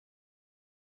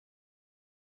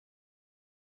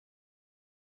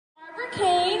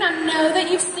I know that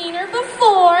you've seen her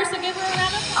before, so give her a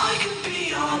round of applause. I could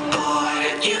be your boy,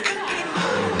 and you could be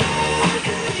mine. I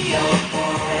could be your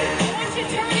boy. Why don't you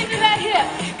turn into that hip?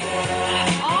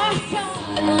 Awesome.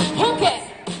 Okay.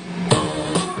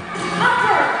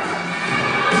 Upper.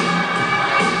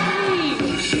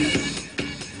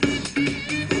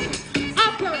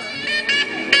 Upper.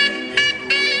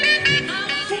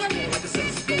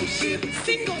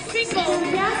 Single, single.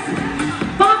 Yes.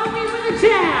 Follow me with a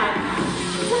jab.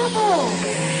 Double.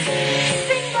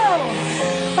 Single.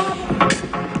 Bobble.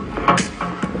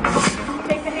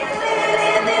 Take the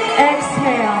hand.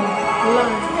 Exhale.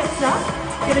 Lunge. Hips up.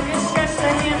 Get a good stretch.